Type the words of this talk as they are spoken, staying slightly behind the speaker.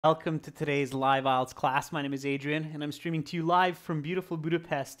Welcome to today's live IELTS class. My name is Adrian and I'm streaming to you live from beautiful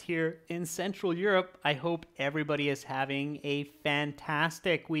Budapest here in Central Europe. I hope everybody is having a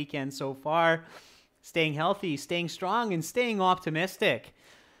fantastic weekend so far, staying healthy, staying strong, and staying optimistic.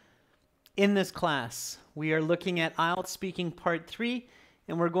 In this class, we are looking at IELTS Speaking Part 3,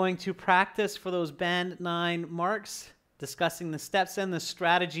 and we're going to practice for those Band 9 marks, discussing the steps and the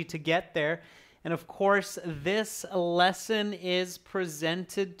strategy to get there. And of course, this lesson is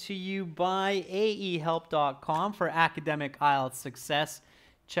presented to you by aehelp.com for academic IELTS success.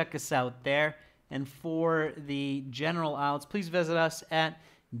 Check us out there. And for the general IELTS, please visit us at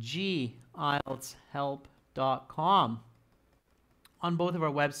gieltshelp.com. On both of our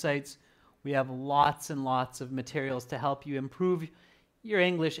websites, we have lots and lots of materials to help you improve your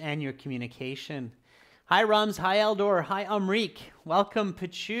English and your communication. Hi Rums, hi Eldor, hi Amrik, welcome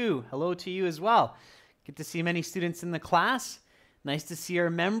Pachu, hello to you as well. Good to see many students in the class. Nice to see our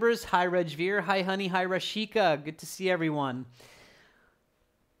members. Hi Rajveer, hi Honey, hi Rashika, good to see everyone.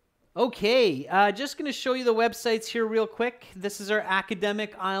 Okay, just going to show you the websites here real quick. This is our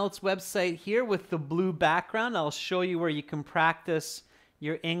academic IELTS website here with the blue background. I'll show you where you can practice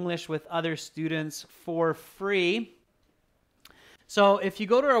your English with other students for free. So if you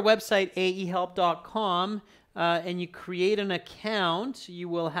go to our website, aehelp.com, and you create an account, you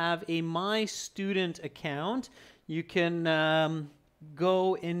will have a My Student account. You can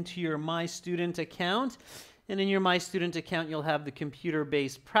go into your My Student account, and in your My Student account, you'll have the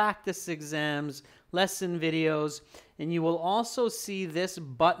computer-based practice exams, lesson videos, and you will also see this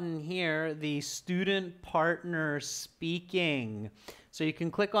button here, the Student Partner Speaking. So you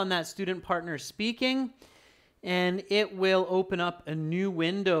can click on that Student Partner Speaking, and it will open up a new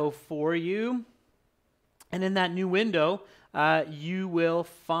window for you. And in that new window, you will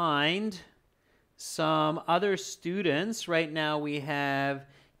find some other students. Right now we have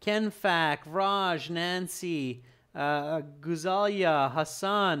Kenfak, Raj, Nancy, Guzalia,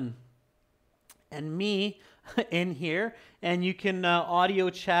 Hassan, and me in here. And you can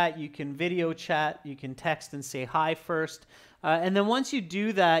audio chat, you can video chat, you can text and say hi first. And then once you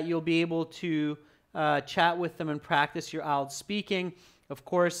do that, you'll be able to chat with them and practice your IELTS speaking. Of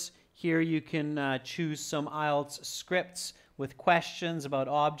course, here you can choose some IELTS scripts with questions about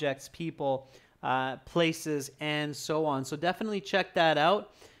objects, people, places, and so on. So definitely check that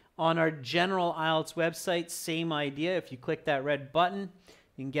out. On our general IELTS website, same idea. If you click that red button,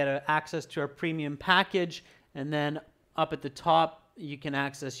 you can get access to our premium package. And then up at the top, you can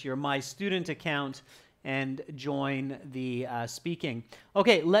access your My Student account and join the speaking.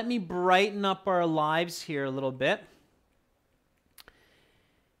 Okay, let me brighten up our lives here a little bit.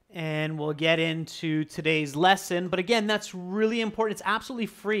 And we'll get into today's lesson. But again, that's really important. It's absolutely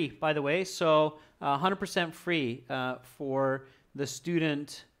free, by the way. So 100% free for the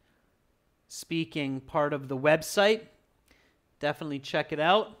student speaking part of the website. Definitely check it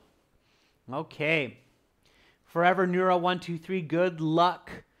out. Okay. Forever Neuro 123, good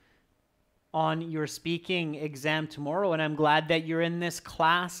luck on your speaking exam tomorrow, and I'm glad that you're in this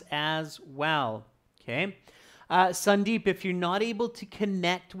class as well. Okay, Sandeep, if you're not able to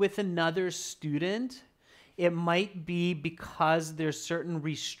connect with another student, it might be because there's certain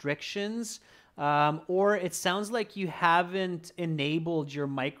restrictions, or it sounds like you haven't enabled your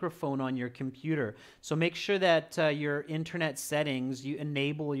microphone on your computer. So make sure that your internet settings, you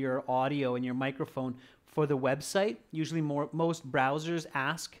enable your audio and your microphone for the website. Usually most browsers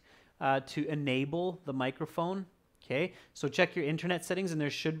ask to enable the microphone. Okay, so check your internet settings, and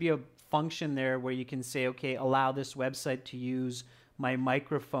there should be a function there where you can say, okay, allow this website to use my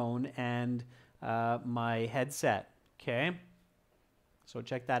microphone and my headset. Okay, so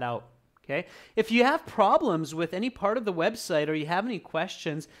check that out. Okay, if you have problems with any part of the website or you have any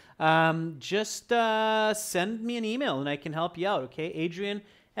questions, just send me an email and I can help you out. Okay,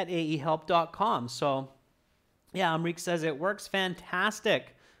 Adrian@aehelp.com. So yeah, Amrik says it works.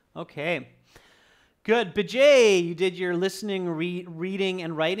 Fantastic. Okay, good. Bijay, you did your listening, reading,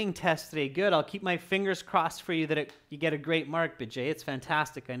 and writing test today. Good. I'll keep my fingers crossed for you that you get a great mark, Bijay. It's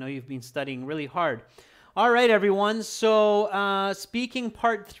fantastic. I know you've been studying really hard. All right, everyone. So speaking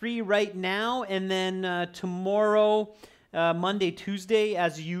part 3 right now, and then tomorrow, Monday, Tuesday,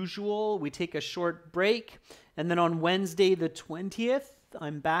 as usual, we take a short break. And then on Wednesday, the 20th,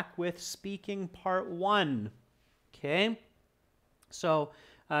 I'm back with speaking part 1. Okay, so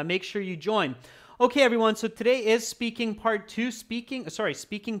make sure you join. Okay, everyone, so today is speaking part 2, speaking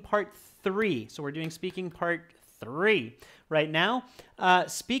part 3. So we're doing speaking part 3 right now.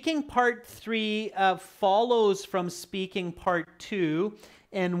 Speaking part 3 follows from speaking part 2,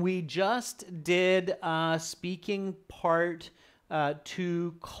 and we just did speaking part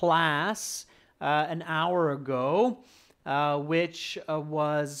to class an hour ago, which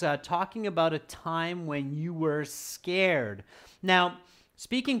was talking about a time when you were scared. Now,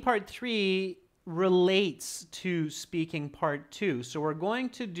 speaking part 3 relates to speaking part 2. So we're going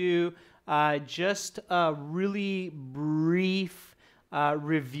to do just a really brief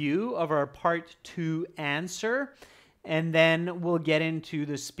review of our part 2 answer, and then we'll get into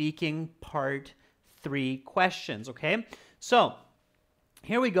the speaking part 3 questions, okay? So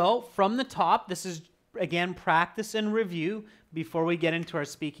here we go. From the top, this is, again, practice and review before we get into our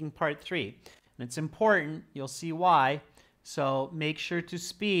speaking part 3. And it's important. You'll see why. So make sure to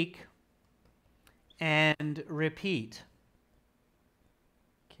speak and repeat.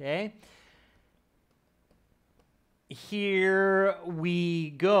 Okay. Here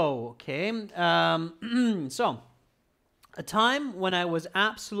we go. Okay. So a time when I was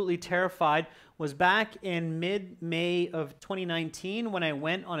absolutely terrified was back in mid-May of 2019 when I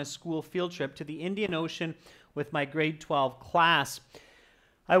went on a school field trip to the Indian Ocean with my grade 12 class.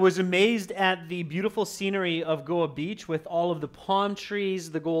 I was amazed at the beautiful scenery of Goa Beach with all of the palm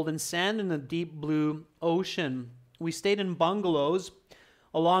trees, the golden sand, and the deep blue ocean. We stayed in bungalows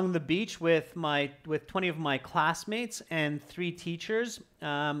along the beach with 20 of my classmates and 3 teachers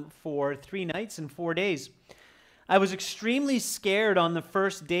for 3 nights and 4 days. I was extremely scared on the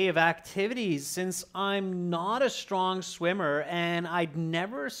first day of activities since I'm not a strong swimmer and I'd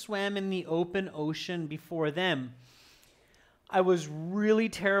never swam in the open ocean before then. I was really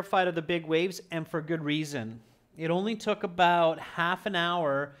terrified of the big waves, and for good reason. It only took about half an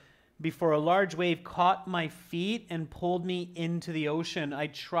hour before a large wave caught my feet and pulled me into the ocean. I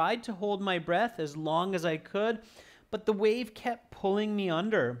tried to hold my breath as long as I could, but the wave kept pulling me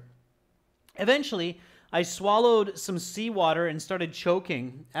under. Eventually, I swallowed some seawater and started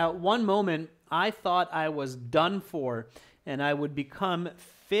choking. At one moment, I thought I was done for, and I would become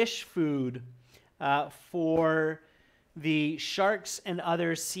fish food for the sharks and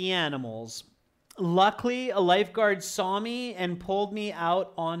other sea animals. Luckily, a lifeguard saw me and pulled me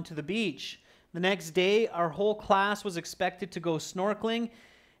out onto the beach. The next day, our whole class was expected to go snorkeling,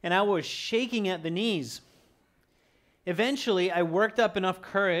 and I was shaking at the knees. Eventually, I worked up enough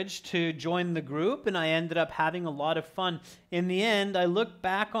courage to join the group, and I ended up having a lot of fun. In the end, I look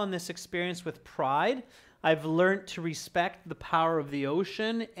back on this experience with pride. I've learned to respect the power of the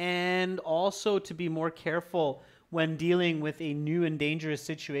ocean and also to be more careful when dealing with a new and dangerous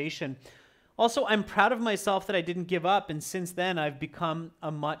situation. Also, I'm proud of myself that I didn't give up, and since then, I've become a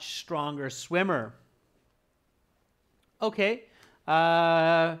much stronger swimmer. Okay.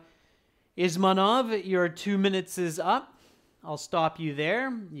 Ismanov, your 2 minutes is up. I'll stop you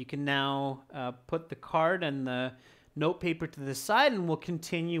there. You can now put the card and the note paper to the side, and we'll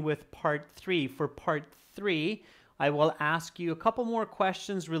continue with part 3. For part 3, I will ask you a couple more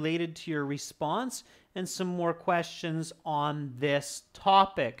questions related to your response and some more questions on this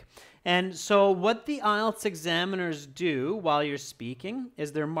topic. And so what the IELTS examiners do while you're speaking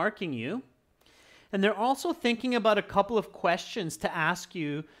is they're marking you, and they're also thinking about a couple of questions to ask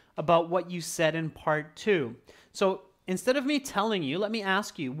you about what you said in part 2. So instead of me telling you, let me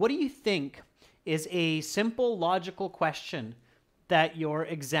ask you, what do you think is a simple logical question that your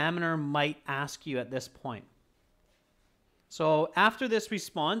examiner might ask you at this point? So after this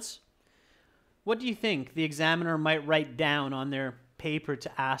response, what do you think the examiner might write down on their paper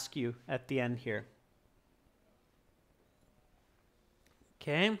to ask you at the end here?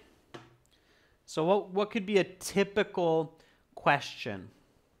 Okay. So what could be a typical question?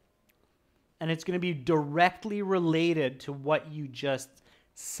 And it's going to be directly related to what you just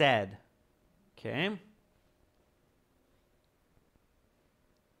said. Okay.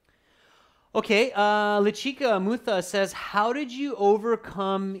 Okay, Lachika Mutha says, how did you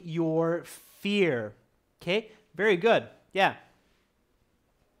overcome your fear? Okay, very good. Yeah.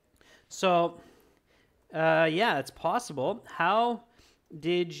 So, yeah, it's possible. How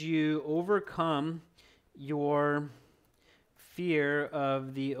did you overcome your fear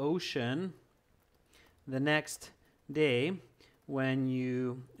of the ocean the next day when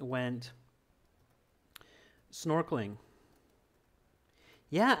you went snorkeling?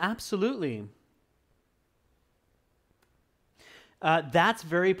 Yeah, absolutely. That's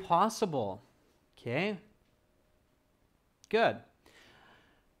very possible. Okay. Good.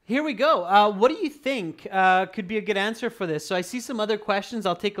 Here we go. What do you think could be a good answer for this? So I see some other questions.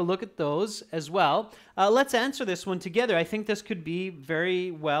 I'll take a look at those as well. Let's answer this one together. I think this could be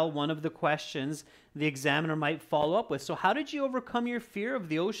very well one of the questions the examiner might follow up with. So how did you overcome your fear of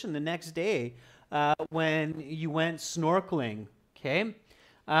the ocean the next day when you went snorkeling? Okay.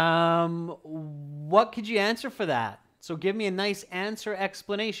 What could you answer for that? So give me a nice answer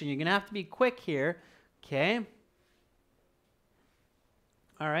explanation. You're going to have to be quick here. Okay.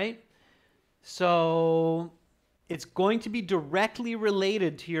 All right. So it's going to be directly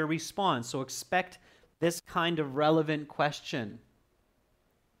related to your response. So expect this kind of relevant question.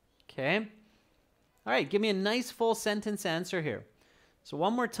 Okay. All right. Give me a nice full sentence answer here. So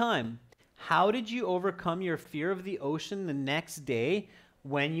one more time. How did you overcome your fear of the ocean the next day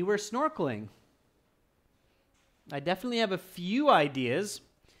when you were snorkeling? I definitely have a few ideas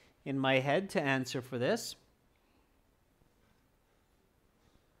in my head to answer for this.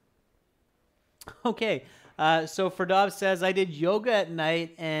 Okay, so Ferdov says, I did yoga at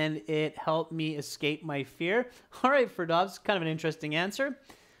night and it helped me escape my fear. All right, Ferdov's kind of an interesting answer.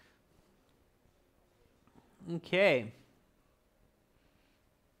 Okay.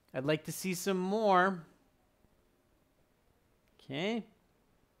 I'd like to see some more. Okay.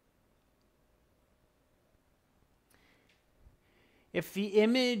 If the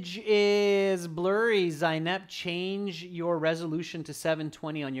image is blurry, Zainab, change your resolution to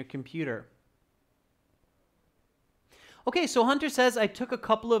 720 on your computer. Okay, so Hunter says, I took a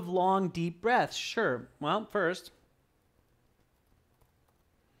couple of long, deep breaths. Sure. Well, first,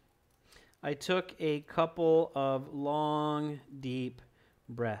 I took a couple of long, deep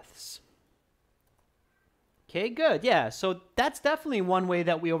breaths. Okay, good. Yeah, so that's definitely one way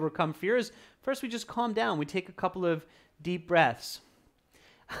that we overcome fears. First, we just calm down. We take a couple of deep breaths.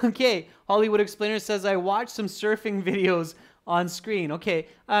 Okay, Hollywood Explainer says, I watched some surfing videos on screen. Okay,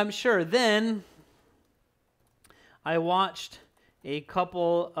 sure. Then I watched a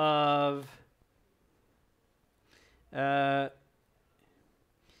couple of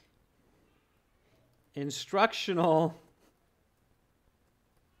instructional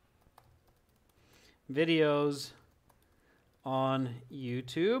videos on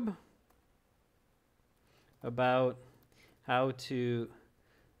YouTube about how to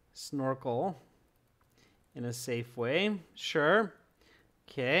snorkel in a safe way. Sure.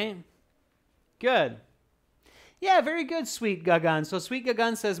 Okay. Good. Yeah, very good, Sweet Gagan. So Sweet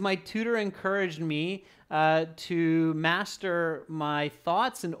Gagan says, my tutor encouraged me to master my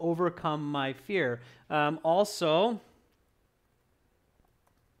thoughts and overcome my fear. Also,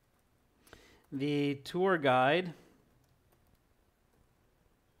 the tour guide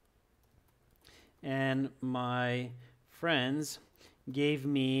and my friends gave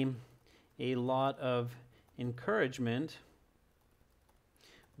me a lot of encouragement,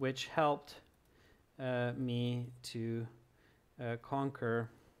 which helped me to conquer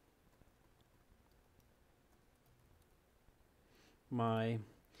my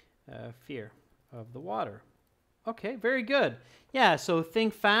fear of the water. Okay, very good. Yeah, so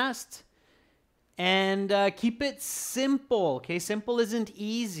think fast and keep it simple. Okay, simple isn't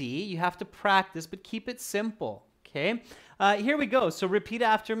easy. You have to practice, but keep it simple. Okay, here we go. So repeat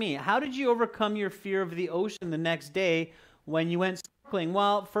after me. How did you overcome your fear of the ocean the next day when you went snorkeling?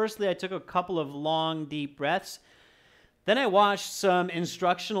 Well, firstly, I took a couple of long, deep breaths. Then I watched some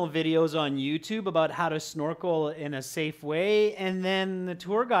instructional videos on YouTube about how to snorkel in a safe way. And then the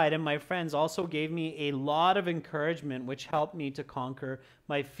tour guide and my friends also gave me a lot of encouragement, which helped me to conquer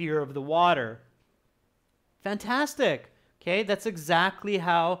my fear of the water. Fantastic. Okay, that's exactly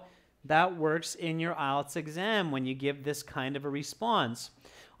how that works in your IELTS exam when you give this kind of a response.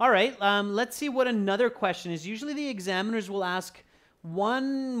 All right, let's see what another question is. Usually the examiners will ask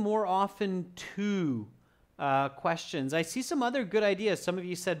one, more often two questions. I see some other good ideas. Some of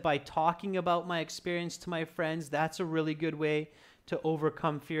you said by talking about my experience to my friends, that's a really good way to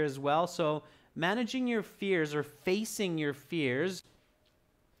overcome fear as well. So managing your fears or facing your fears.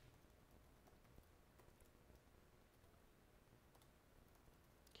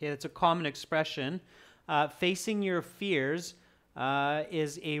 Okay, that's a common expression. Facing your fears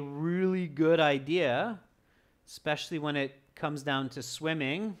is a really good idea, especially when it comes down to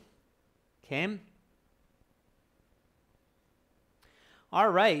swimming. Okay. All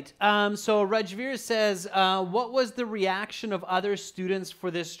right. So Rajveer says, what was the reaction of other students for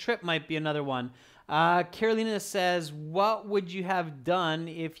this trip? Might be another one. Carolina says, what would you have done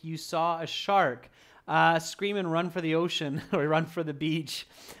if you saw a shark? Scream and run for the ocean or run for the beach.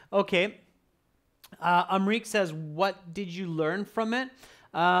 Okay. Amrik says, what did you learn from it?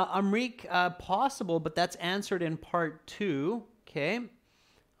 Amrik, possible, but that's answered in part 2. Okay.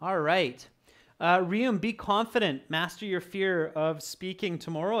 All right. Riam, be confident. Master your fear of speaking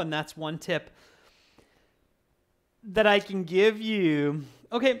tomorrow, and that's one tip that I can give you.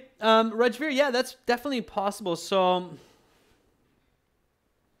 Okay, Rajveer, yeah, that's definitely possible. So,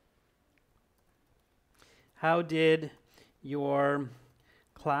 how did your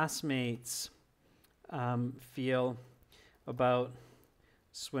classmates feel about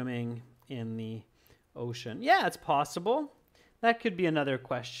swimming in the ocean? Yeah, it's possible. That could be another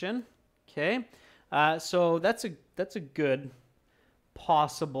question. Okay, so that's a good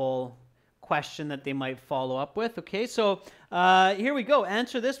possible question that they might follow up with. Okay, so here we go.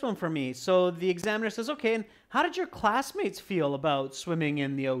 Answer this one for me. So the examiner says, okay, and how did your classmates feel about swimming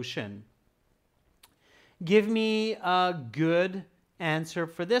in the ocean? Give me a good answer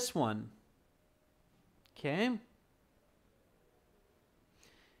for this one. Okay.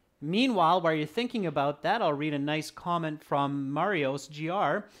 Meanwhile, while you're thinking about that, I'll read a nice comment from Marios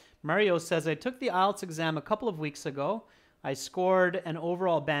GR. Mario says, I took the IELTS exam a couple of weeks ago. I scored an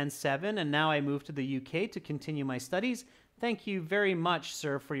overall band 7, and now I moved to the UK to continue my studies. Thank you very much,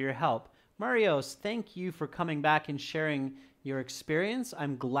 sir, for your help. Marios, thank you for coming back and sharing your experience.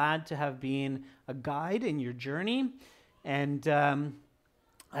 I'm glad to have been a guide in your journey, and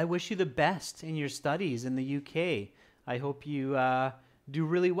I wish you the best in your studies in the UK. I hope you do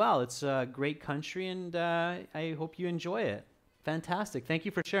really well. It's a great country, and I hope you enjoy it. Fantastic. Thank you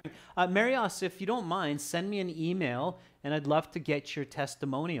for sharing. Marios, if you don't mind, send me an email, and I'd love to get your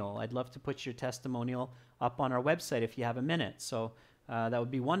testimonial. I'd love to put your testimonial up on our website if you have a minute. So that would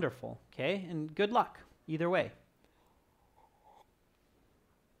be wonderful. Okay? And good luck either way.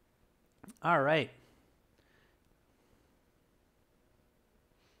 All right.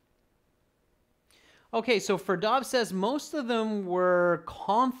 Okay, so Ferdov says most of them were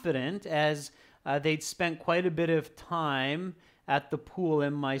confident as they'd spent quite a bit of time at the pool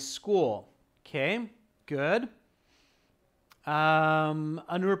in my school. Okay, good.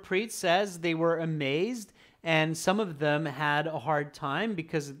 Anurpreet says they were amazed, and some of them had a hard time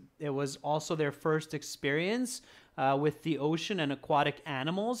because it was also their first experience with the ocean and aquatic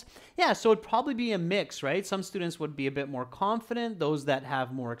animals. Yeah, so it'd probably be a mix, right? Some students would be a bit more confident, those that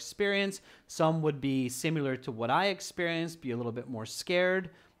have more experience. Some would be similar to what I experienced, be a little bit more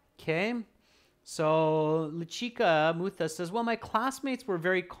scared. Okay, so Lachika Mutha says, well, my classmates were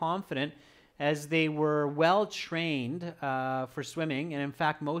very confident as they were well trained for swimming, and in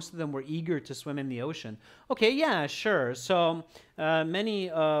fact, most of them were eager to swim in the ocean. Okay, yeah, sure. So many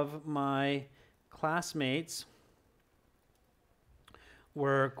of my classmates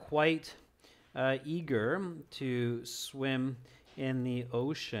were quite eager to swim in the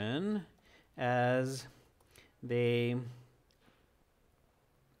ocean as they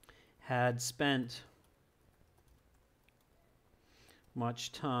had spent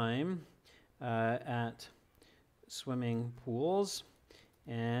much time at swimming pools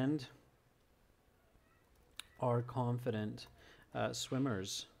and are confident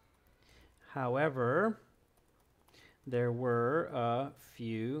swimmers. However, there were a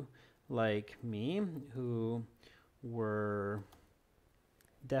few like me who were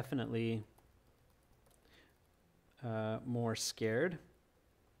definitely more scared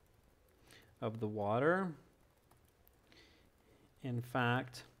of the water. In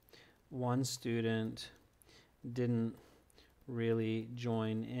fact, one student didn't really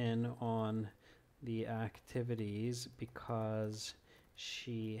join in on the activities because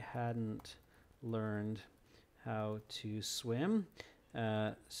she hadn't learned how to swim.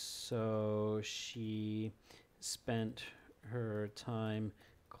 So she spent her time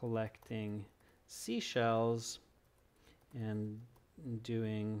collecting seashells and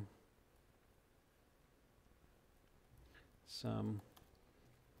doing some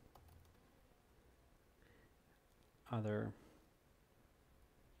other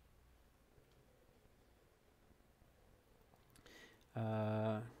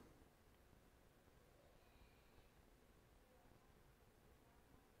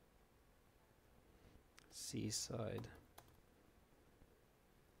seaside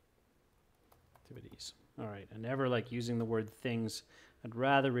activities. All right, I never like using the word things. I'd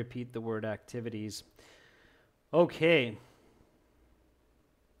rather repeat the word activities. Okay.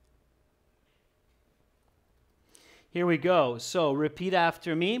 Here we go. So repeat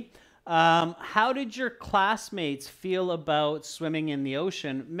after me. How did your classmates feel about swimming in the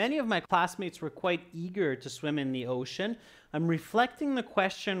ocean? Many of my classmates were quite eager to swim in the ocean. I'm reflecting the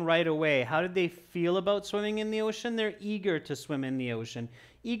question right away. How did they feel about swimming in the ocean? They're eager to swim in the ocean.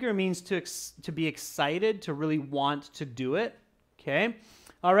 Eager means to be excited, to really want to do it. Okay?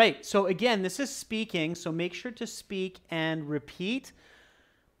 All right. So again, this is speaking, so make sure to speak and repeat.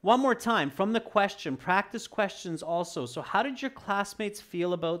 One more time from the question, practice questions also. So how did your classmates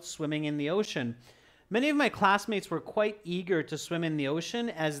feel about swimming in the ocean? Many of my classmates were quite eager to swim in the ocean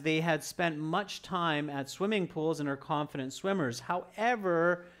as they had spent much time at swimming pools and are confident swimmers.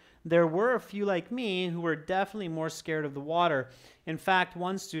 However, there were a few like me who were definitely more scared of the water. In fact,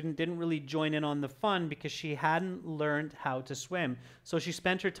 one student didn't really join in on the fun because she hadn't learned how to swim. So she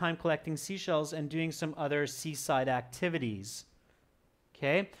spent her time collecting seashells and doing some other seaside activities.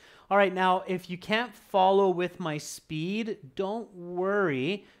 Okay? All right, now if you can't follow with my speed, don't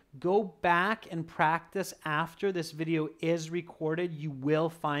worry. Go back and practice after this video is recorded. You will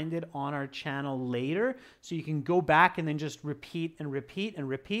find it on our channel later. So you can go back and then just repeat and repeat and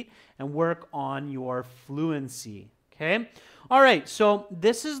repeat and work on your fluency. Okay? All right, so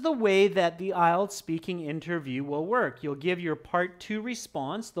this is the way that the IELTS speaking interview will work. You'll give your part 2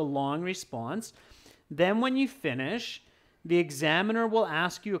 response, the long response. Then when you finish, the examiner will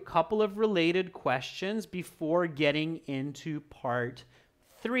ask you a couple of related questions before getting into part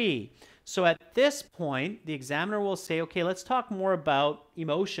 3. So at this point, the examiner will say, okay, let's talk more about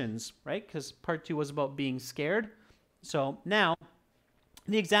emotions, right? Because part 2 was about being scared. So now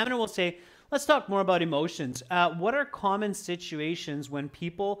the examiner will say, let's talk more about emotions. What are common situations when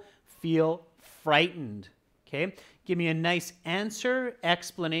people feel frightened? Okay, give me a nice answer,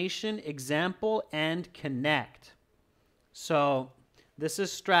 explanation, example, and connect. So this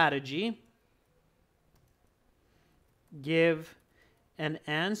is strategy. Give an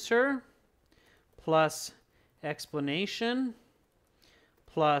answer plus explanation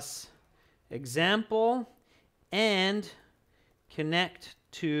plus example and connect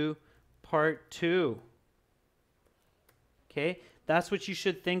to part 2. Okay, that's what you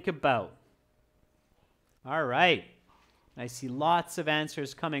should think about. All right, I see lots of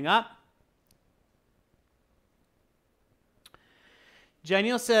answers coming up.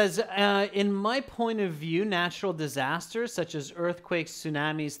 Janelle says, in my point of view, natural disasters such as earthquakes,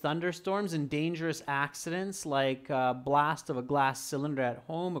 tsunamis, thunderstorms, and dangerous accidents like blast of a glass cylinder at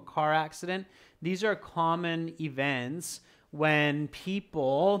home, a car accident, these are common events when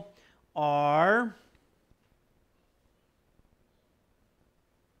people are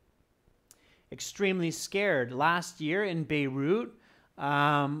extremely scared. Last year in Beirut,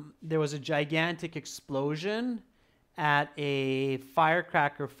 there was a gigantic explosion at a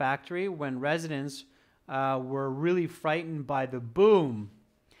firecracker factory when residents were really frightened by the boom.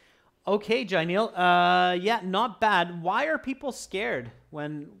 Okay, Janil, yeah, not bad. Why are people scared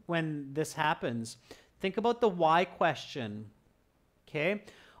when this happens? Think about the why question. Okay.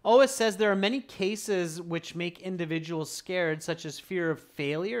 OS says there are many cases which make individuals scared, such as fear of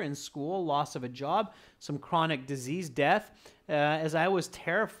failure in school, loss of a job, some chronic disease, death, as I was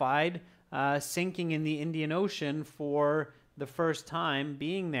terrified sinking in the Indian Ocean for the first time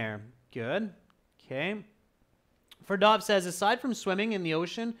being there. Good. Okay. Ferdov says, aside from swimming in the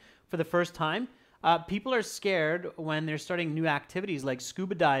ocean for the first time, people are scared when they're starting new activities like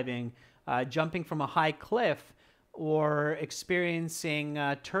scuba diving, jumping from a high cliff, or experiencing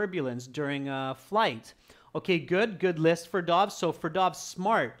turbulence during a flight. Okay, good list, Ferdov. So Ferdov,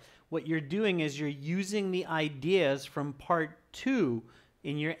 smart. What you're doing is you're using the ideas from part 2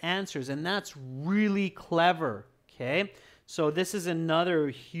 in your answers, and that's really clever, okay? So this is another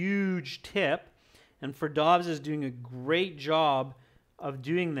huge tip, and Ferdovs is doing a great job of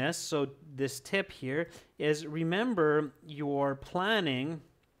doing this. So this tip here is remember your planning.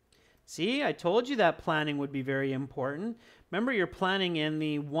 See, I told you that planning would be very important. Remember, you're planning in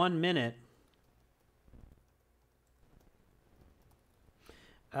the 1 minute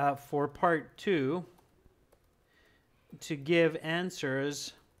for part 2 to give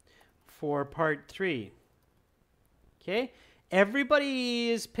answers for part 3. Okay? Everybody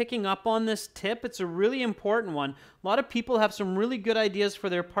is picking up on this tip. It's a really important one. A lot of people have some really good ideas for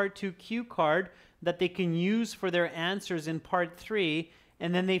their part 2 cue card that they can use for their answers in part 3,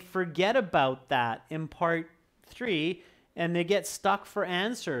 and then they forget about that in part 3, and they get stuck for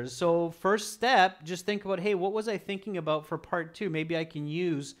answers. So first step, just think about, hey, what was I thinking about for part 2? Maybe I can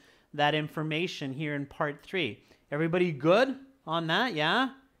use that information here in part 3. Everybody good on that? Yeah?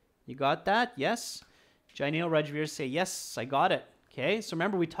 You got that? Yes? Janelle Rajveer say, yes, I got it. Okay, so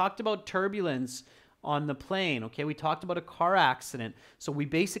remember we talked about turbulence on the plane. Okay, we talked about a car accident. So we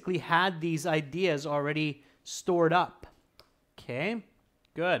basically had these ideas already stored up. Okay,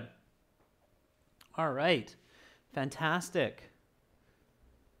 good. All right, fantastic.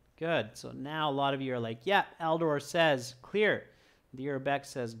 Good. So now a lot of you are like, yeah, Eldor says clear. Dierbeck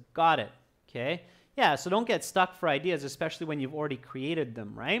says got it. Okay. Yeah, so don't get stuck for ideas, especially when you've already created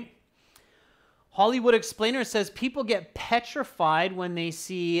them, right? Hollywood Explainer says people get petrified when they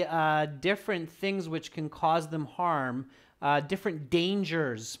see different things which can cause them harm, different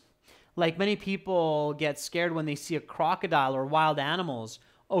dangers. Like many people get scared when they see a crocodile or wild animals.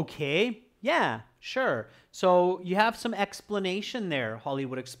 Okay, Yeah, sure. So you have some explanation there,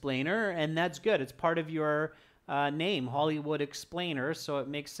 Hollywood Explainer, and that's good. It's part of your name, Hollywood Explainer, so it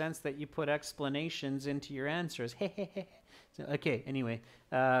makes sense that you put explanations into your answers. So, okay, anyway,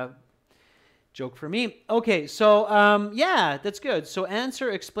 joke for me. Okay, so yeah, that's good. So answer,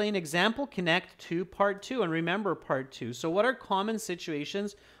 explain, example, connect to part 2, and remember part 2. So what are common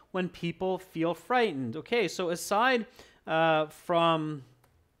situations when people feel frightened? Okay, so aside from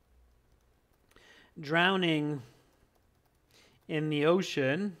drowning in the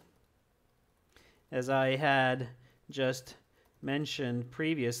ocean, as I had just mentioned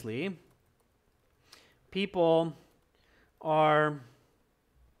previously, people are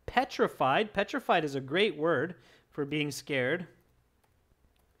petrified. Petrified is a great word for being scared.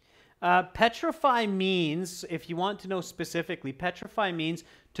 Petrify means, if you want to know specifically, petrify means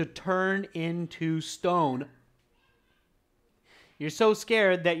to turn into stone. You're so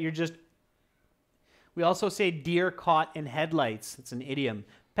scared that you're just... We also say deer caught in headlights. It's an idiom.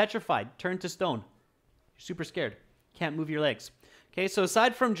 Petrified, turned to stone. You're super scared. Can't move your legs. Okay, so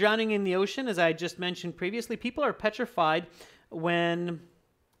aside from drowning in the ocean, as I just mentioned previously, people are petrified when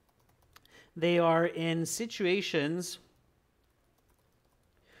they are in situations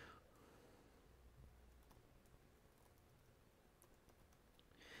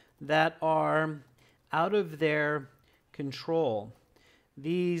that are out of their control.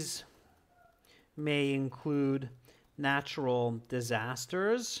 These may include natural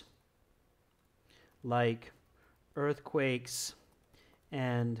disasters like earthquakes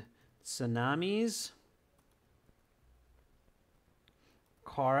and tsunamis,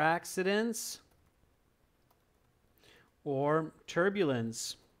 car accidents, or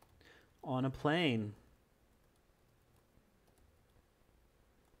turbulence on a plane.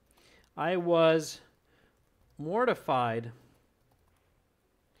 I was mortified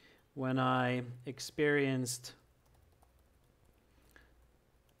when I experienced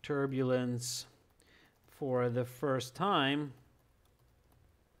turbulence for the first time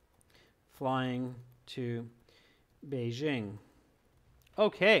flying to Beijing.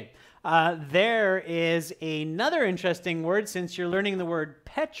 Okay, there is another interesting word. Since you're learning the word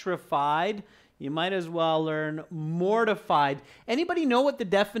petrified, you might as well learn mortified. Anybody know what the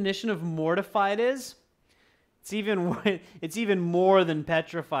definition of mortified is? It's even more than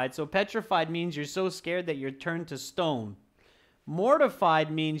petrified. So petrified means you're so scared that you're turned to stone.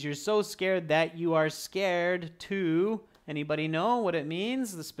 Mortified means you're so scared that you are scared to... Anybody know what it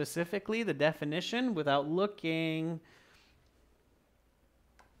means? Specifically, the definition without looking.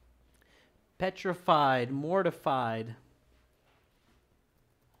 Petrified, mortified.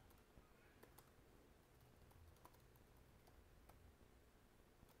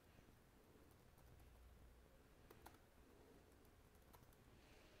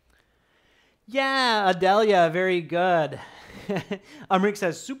 Yeah, Adelia, very good. Amrik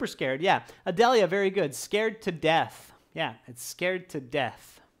says, super scared. Yeah, Adelia, very good. Scared to death. Yeah, it's scared to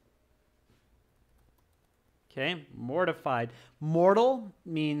death. Okay, mortified. Mortal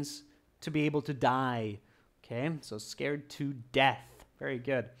means to be able to die. Okay, so scared to death. Very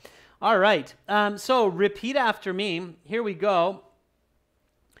good. All right, so repeat after me. Here we go.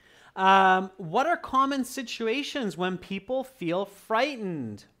 What are common situations when people feel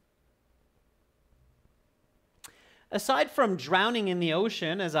frightened? Aside from drowning in the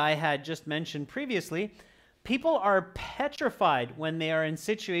ocean, as I had just mentioned previously, people are petrified when they are in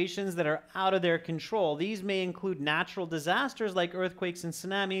situations that are out of their control. These may include natural disasters like earthquakes and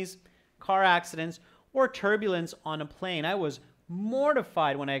tsunamis, car accidents, or turbulence on a plane. I was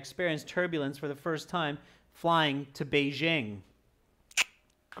mortified when I experienced turbulence for the first time flying to Beijing.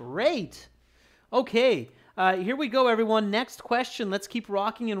 Great. Okay, here we go, everyone. Next question. Let's keep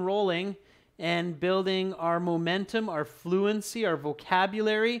rocking and rolling and building our momentum, our fluency, our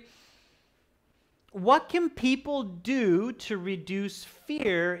vocabulary. What can people do to reduce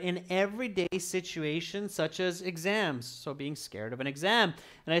fear in everyday situations such as exams? So being scared of an exam.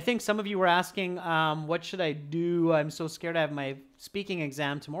 And I think some of you were asking, what should I do? I'm so scared I have my speaking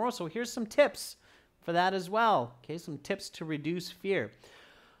exam tomorrow. So here's some tips for that as well. Okay, some tips to reduce fear.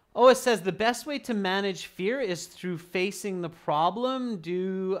 Oh, it says the best way to manage fear is through facing the problem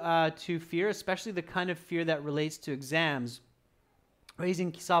due to fear, especially the kind of fear that relates to exams.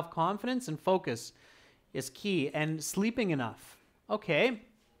 Raising self-confidence and focus is key, and sleeping enough. Okay.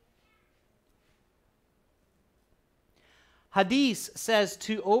 Hadith says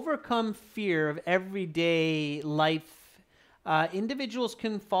to overcome fear of everyday life, individuals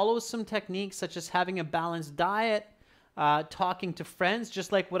can follow some techniques such as having a balanced diet, talking to friends,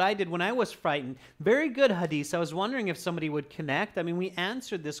 just like what I did when I was frightened. Very good, Hadith. I was wondering if somebody would connect. I mean, we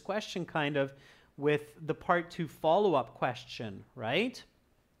answered this question kind of with the part 2 follow-up question, right?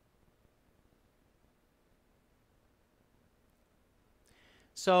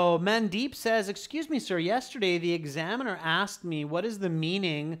 So Mandeep says, excuse me, sir, yesterday the examiner asked me, what is the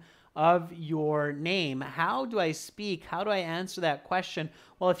meaning of your name? How do I speak? How do I answer that question?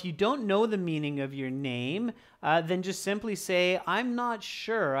 Well, if you don't know the meaning of your name, then just simply say, I'm not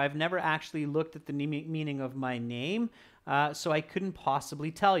sure. I've never actually looked at the meaning of my name, so I couldn't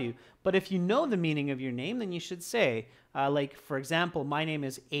possibly tell you. But if you know the meaning of your name, then you should say, like, for example, my name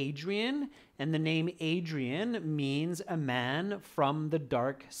is Adrian, and the name Adrian means a man from the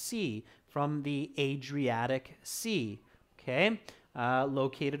dark sea, from the Adriatic Sea, okay?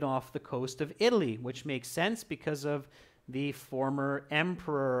 Located off the coast of Italy, which makes sense because of the former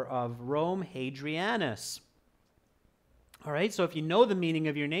emperor of Rome, Hadrianus. All right, so if you know the meaning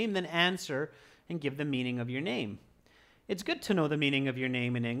of your name, then answer and give the meaning of your name. It's good to know the meaning of your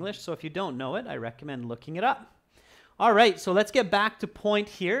name in English, so if you don't know it, I recommend looking it up. All right, so let's get back to point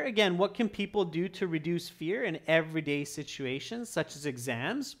here. Again, what can people do to reduce fear in everyday situations, such as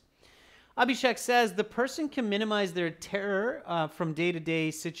exams? Abhishek says, the person can minimize their terror from day-to-day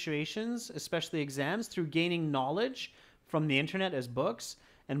situations, especially exams, through gaining knowledge from the internet as books,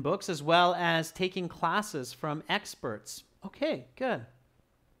 as well as taking classes from experts. Okay, good.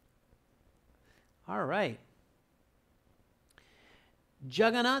 All right.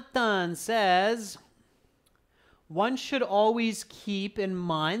 Jagannathan says, one should always keep in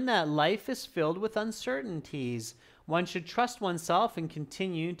mind that life is filled with uncertainties. One should trust oneself and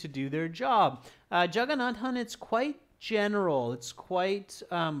continue to do their job. Jagannathan, it's quite general. It's quite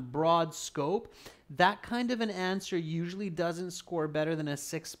broad scope. That kind of an answer usually doesn't score better than a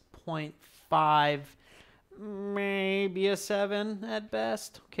 6.5, maybe a 7 at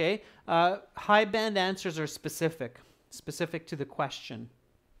best. Okay. High band answers are specific to the question.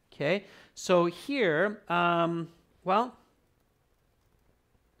 Okay. So here,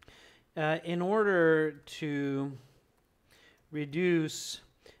 in order to reduce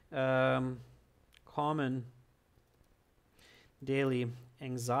common daily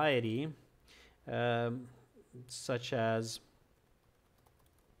anxiety, such as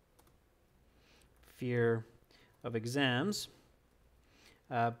fear of exams,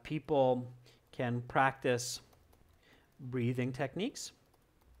 people can practice breathing techniques,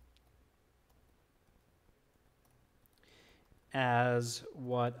 as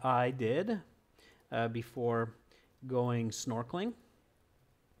what I did before going snorkeling.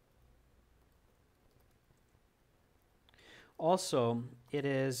 Also, it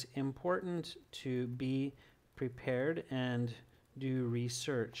is important to be prepared and do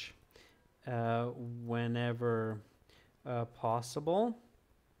research whenever possible.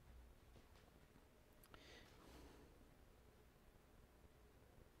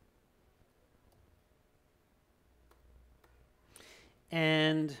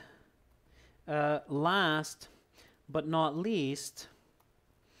 And last but not least,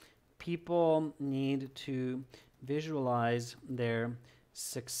 people need to visualize their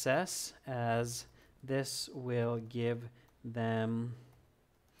success, as this will give them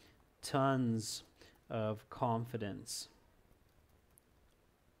tons of confidence.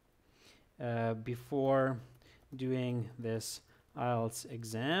 Before doing this IELTS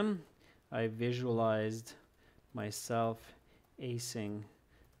exam, I visualized myself acing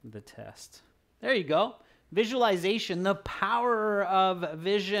the test. There you go. Visualization, the power of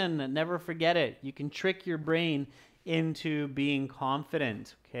vision. Never forget it. You can trick your brain into being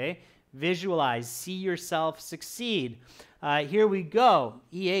confident, okay? Visualize, see yourself succeed. Here we go.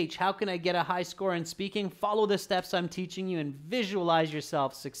 EH, how can I get a high score in speaking? Follow the steps I'm teaching you and visualize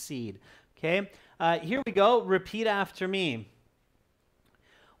yourself succeed, okay? Here we go. Repeat after me.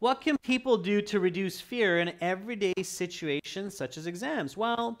 What can people do to reduce fear in everyday situations such as exams?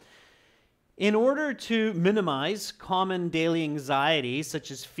 Well, in order to minimize common daily anxiety, such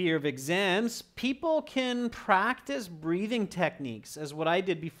as fear of exams, people can practice breathing techniques, as what I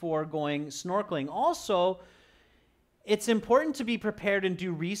did before going snorkeling. Also, it's important to be prepared and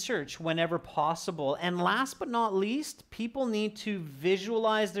do research whenever possible. And last but not least, people need to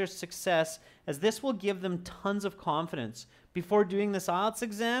visualize their success, as this will give them tons of confidence. Before doing this IELTS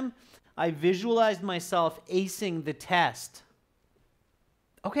exam, I visualized myself acing the test.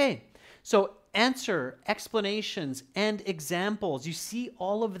 Okay. So answer, explanations, and examples. You see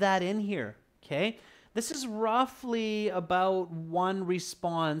all of that in here, okay? This is roughly about one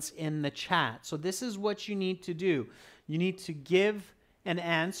response in the chat. So this is what you need to do. You need to give an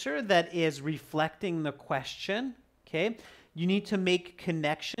answer that is reflecting the question, Okay, you need to make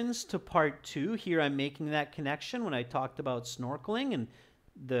connections to part 2. Here I'm making that connection when I talked about snorkeling and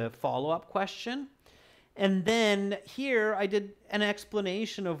the follow-up question. And then here I did an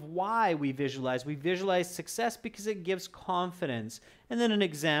explanation of why we visualize. We visualize success because it gives confidence. And then an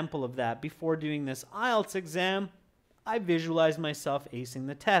example of that. Before doing this IELTS exam, I visualized myself acing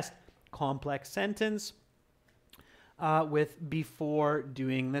the test. Complex sentence with before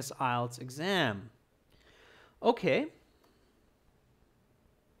doing this IELTS exam. Okay.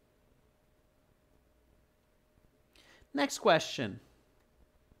 Next question.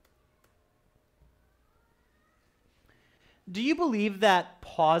 Do you believe that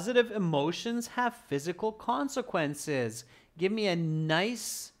positive emotions have physical consequences? Give me a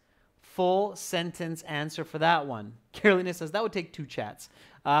nice full sentence answer for that one. Carolina says that would take 2 chats.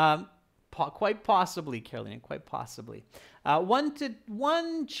 Quite possibly, Carolina, quite possibly. 1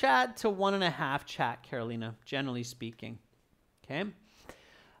 chat to 1.5 chat, Carolina, generally speaking. Okay.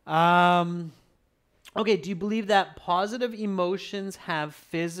 Okay, do you believe that positive emotions have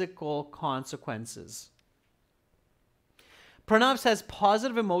physical consequences? Pranav says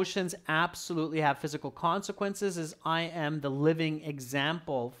positive emotions absolutely have physical consequences, as I am the living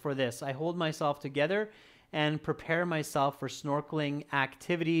example for this. I hold myself together and prepare myself for snorkeling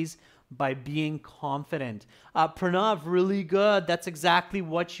activities by being confident. Pranav, really good. That's exactly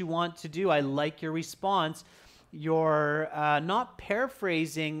what you want to do. I like your response. You're not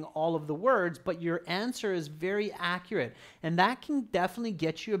paraphrasing all of the words, but your answer is very accurate. And that can definitely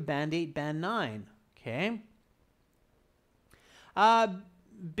get you a Band 8, Band 9. Okay?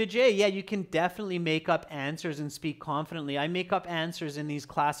 Bijay, yeah, you can definitely make up answers and speak confidently. I make up answers in these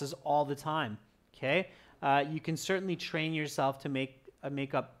classes all the time. Okay? You can certainly train yourself to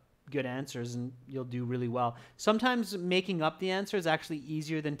make up good answers and you'll do really well. Sometimes making up the answer is actually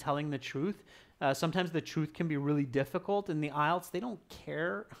easier than telling the truth. Sometimes the truth can be really difficult. In the IELTS, they don't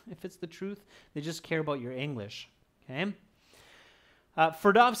care if it's the truth. They just care about your English. Okay?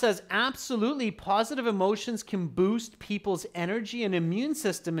 Ferdov says, absolutely, positive emotions can boost people's energy and immune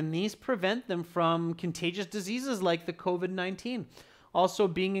system, and these prevent them from contagious diseases like the COVID-19. Also,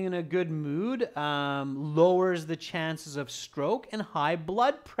 being in a good mood lowers the chances of stroke and high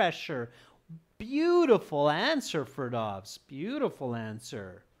blood pressure. Beautiful answer, Ferdovs. Beautiful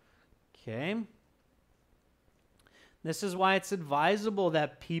answer. Okay. This is why it's advisable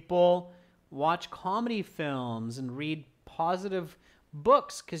that people watch comedy films and read positive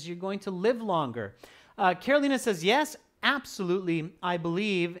books, because you're going to live longer. Carolina says, yes, absolutely. I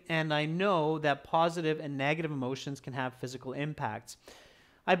believe and I know that positive and negative emotions can have physical impacts.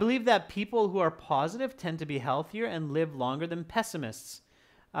 I believe that people who are positive tend to be healthier and live longer than pessimists.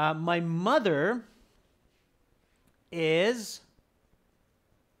 My mother is...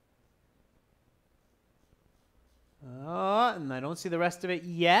 and I don't see the rest of it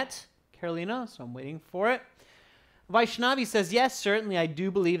yet, Carolina, so I'm waiting for it. Vaishnavi says, yes, certainly I do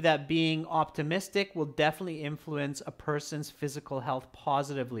believe that being optimistic will definitely influence a person's physical health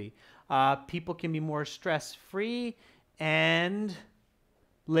positively. People can be more stress-free and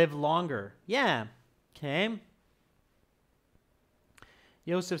live longer. Yeah, okay.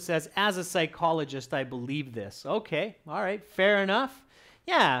 Joseph says, as a psychologist, I believe this. Okay, all right, fair enough.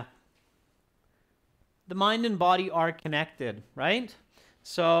 Yeah, the mind and body are connected, right?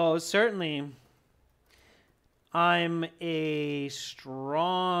 So certainly... I'm a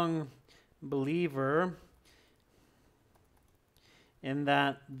strong believer in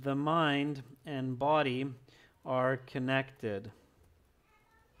that the mind and body are connected.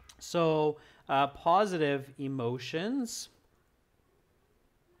 So positive emotions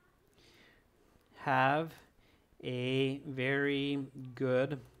have a very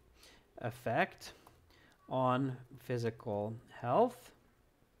good effect on physical health.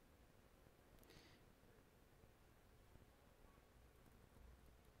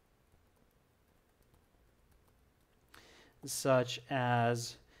 Such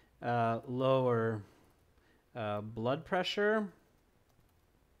as lower blood pressure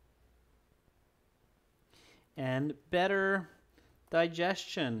and better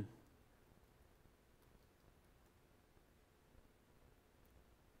digestion.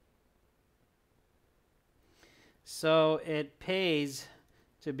 So it pays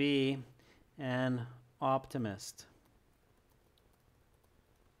to be an optimist.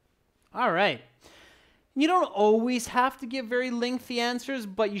 All right. You don't always have to give very lengthy answers,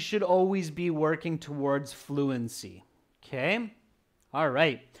 but you should always be working towards fluency. Okay? All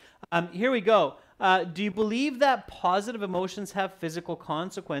right. Here we go. Do you believe that positive emotions have physical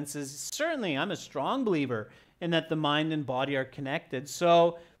consequences? Certainly, I'm a strong believer in that the mind and body are connected.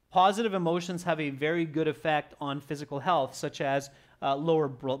 So Positive emotions have a very good effect on physical health, such as lower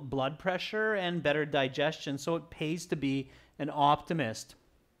blood pressure and better digestion. So it pays to be an optimist.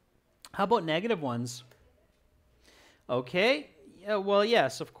 How about negative ones? Okay. Yeah, well,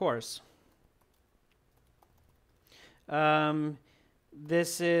 yes, of course.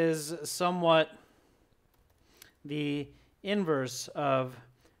 This is somewhat the inverse of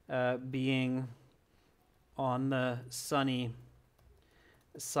being on the sunny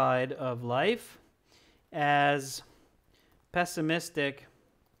side of life, as pessimistic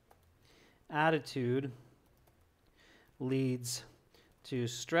attitude leads to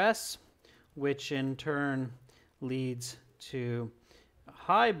stress, which in turn leads to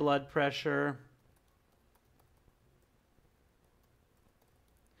high blood pressure,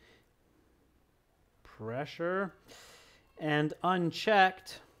 and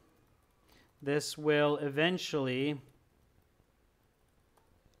unchecked, this will eventually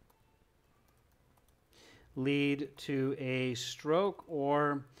lead to a stroke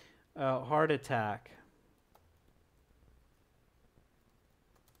or a heart attack.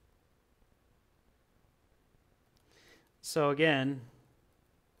 So again,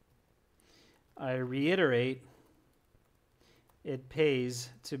 I reiterate, it pays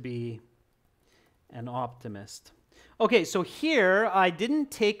to be an optimist. Okay, so here I didn't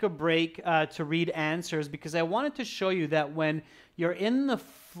take a break to read answers because I wanted to show you that when you're in the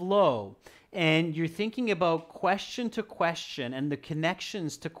flow and you're thinking about question to question and the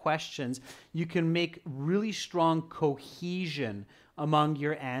connections to questions, you can make really strong cohesion among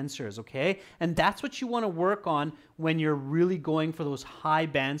your answers, okay? And that's what you want to work on when you're really going for those high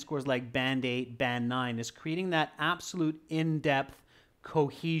band scores like band 8, band 9, is creating that absolute in-depth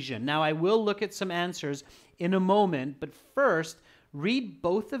cohesion. Now, I will look at some answers in a moment, but first, read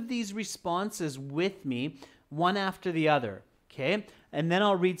both of these responses with me, one after the other, okay? And then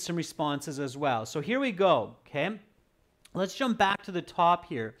I'll read some responses as well. So here we go, okay? Let's jump back to the top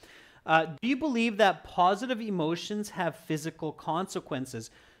here. Do you believe that positive emotions have physical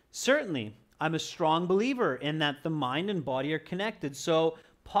consequences? Certainly. I'm a strong believer in that the mind and body are connected. So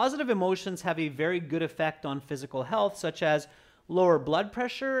positive emotions have a very good effect on physical health, such as lower blood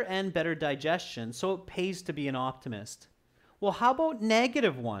pressure and better digestion. So it pays to be an optimist. Well, how about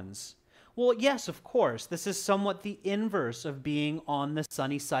negative ones? Well, yes, of course. This is somewhat the inverse of being on the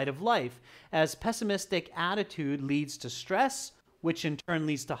sunny side of life, as pessimistic attitude leads to stress, which in turn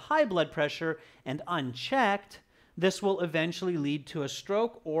leads to high blood pressure, and unchecked, this will eventually lead to a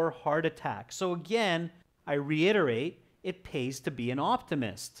stroke or heart attack. So again, I reiterate, it pays to be an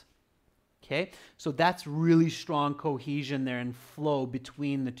optimist. Okay, so that's really strong cohesion there and flow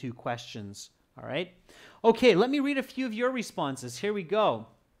between the two questions. All right. Okay, let me read a few of your responses. Here we go.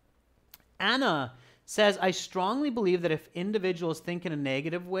 Anna says, I strongly believe that if individuals think in a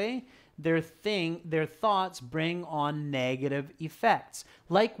negative way, their thoughts bring on negative effects.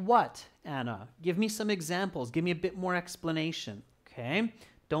 Like what, Anna? Give me some examples. Give me a bit more explanation. Okay,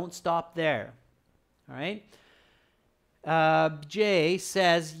 don't stop there. All right. Jay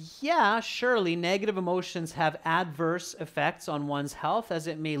says, yeah, surely negative emotions have adverse effects on one's health, as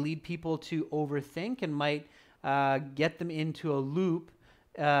it may lead people to overthink and might get them into a loop,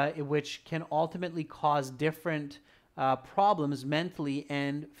 which can ultimately cause different problems mentally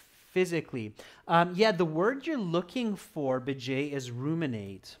and physically. Yeah, the word you're looking for, Bijay, is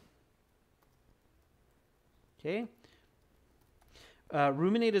ruminate. Okay?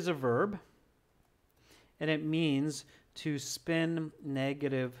 Ruminate is a verb, and it means to spin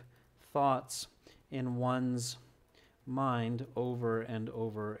negative thoughts in one's mind over and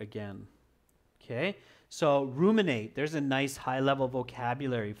over again. Okay? So ruminate, there's a nice high-level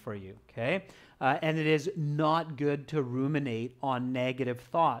vocabulary for you, okay? And it is not good to ruminate on negative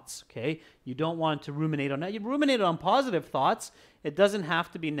thoughts, okay? You don't want to ruminate on that. You ruminate on positive thoughts. It doesn't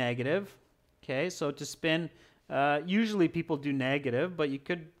have to be negative, okay? So to spin, usually people do negative, but you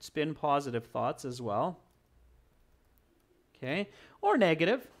could spin positive thoughts as well, okay? Or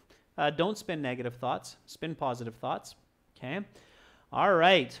negative. Don't spin negative thoughts. Spin positive thoughts, okay? All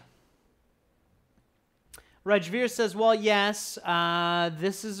right. Rajveer says, well, yes,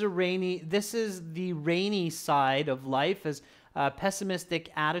 this is the rainy side of life, as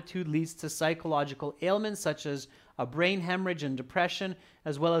pessimistic attitude leads to psychological ailments such as a brain hemorrhage and depression,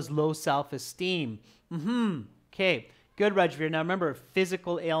 as well as low self-esteem. Okay, good, Rajveer. Now remember,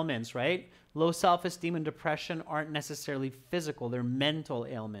 physical ailments, right? Low self-esteem and depression aren't necessarily physical. They're mental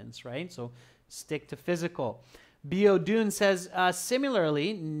ailments, right? So stick to physical. Bio Dune says,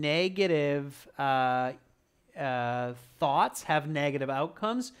 similarly, negative thoughts have negative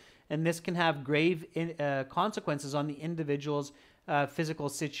outcomes, and this can have grave consequences on the individual's physical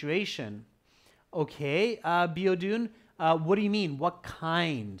situation. Okay, Biodun, what do you mean? What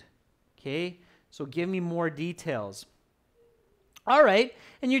kind? Okay, so give me more details. All right,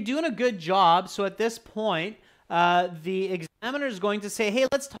 and you're doing a good job. So at this point, the examiner is going to say, hey,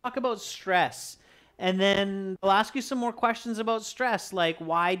 let's talk about stress. And then they'll ask you some more questions about stress, like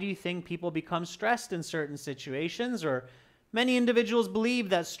why do you think people become stressed in certain situations? Or many individuals believe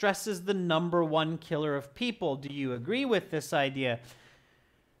that stress is the #1 killer of people. Do you agree with this idea?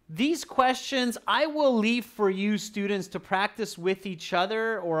 These questions I will leave for you students to practice with each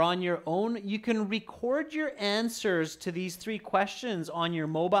other or on your own. You can record your answers to these 3 questions on your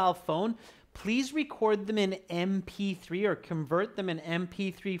mobile phone. Please record them in MP3 or convert them in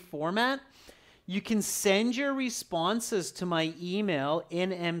MP3 format. You can send your responses to my email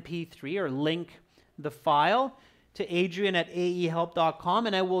in MP3 or link the file to adrian@aehelp.com,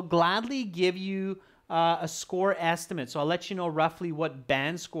 and I will gladly give you a score estimate. So I'll let you know roughly what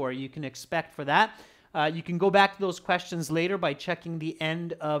band score you can expect for that. You can go back to those questions later by checking the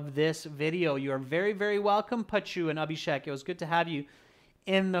end of this video. You are very, very welcome, Pachu and Abhishek. It was good to have you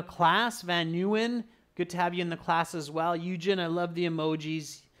in the class. Van Nguyen, good to have you in the class as well. Eugen, I love the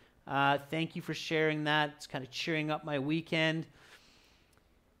emojis. Thank you for sharing that. It's kind of cheering up my weekend.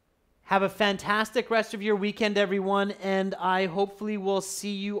 Have a fantastic rest of your weekend, everyone, and I hopefully will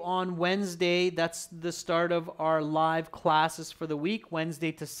see you on Wednesday. That's the start of our live classes for the week,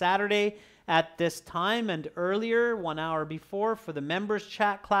 Wednesday to Saturday at this time, and earlier, 1 hour before, for the members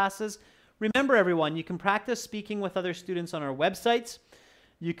chat classes. Remember, everyone, you can practice speaking with other students on our websites.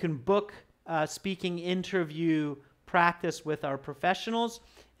 You can book speaking interview practice with our professionals,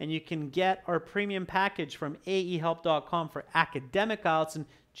 and you can get our premium package from aehelp.com for academic IELTS and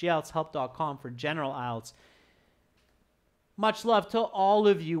gltshelp.com for general IELTS. Much love to all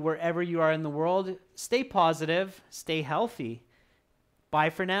of you wherever you are in the world. Stay positive, stay healthy. Bye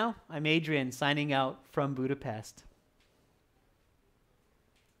for now. I'm Adrian, signing out from Budapest.